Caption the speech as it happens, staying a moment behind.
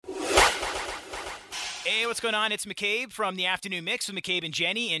Hey, what's going on? It's McCabe from the Afternoon Mix with McCabe and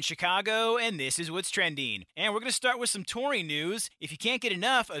Jenny in Chicago, and this is what's trending. And we're going to start with some touring news. If you can't get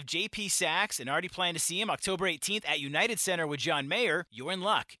enough of JP Saxe and already plan to see him October 18th at United Center with John Mayer, you're in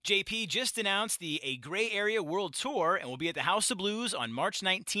luck. JP just announced the A Gray Area World Tour and will be at the House of Blues on March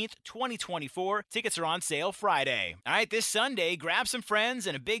 19th, 2024. Tickets are on sale Friday. All right, this Sunday, grab some friends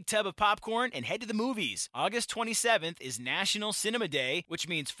and a big tub of popcorn and head to the movies. August 27th is National Cinema Day, which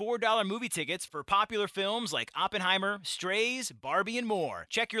means $4 movie tickets for popular films like Oppenheimer, Strays, Barbie, and more.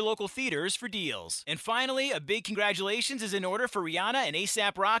 Check your local theaters for deals. And finally, a big congratulations is in order for Rihanna and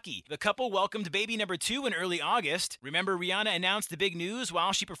ASAP Rocky. The couple welcomed baby number 2 in early August. Remember, Rihanna announced the big news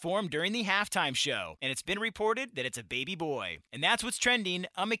while she performed during the halftime show, and it's been reported that it's a baby boy. And that's what's trending.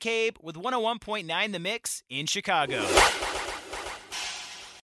 I'm McCabe with 101.9 The Mix in Chicago.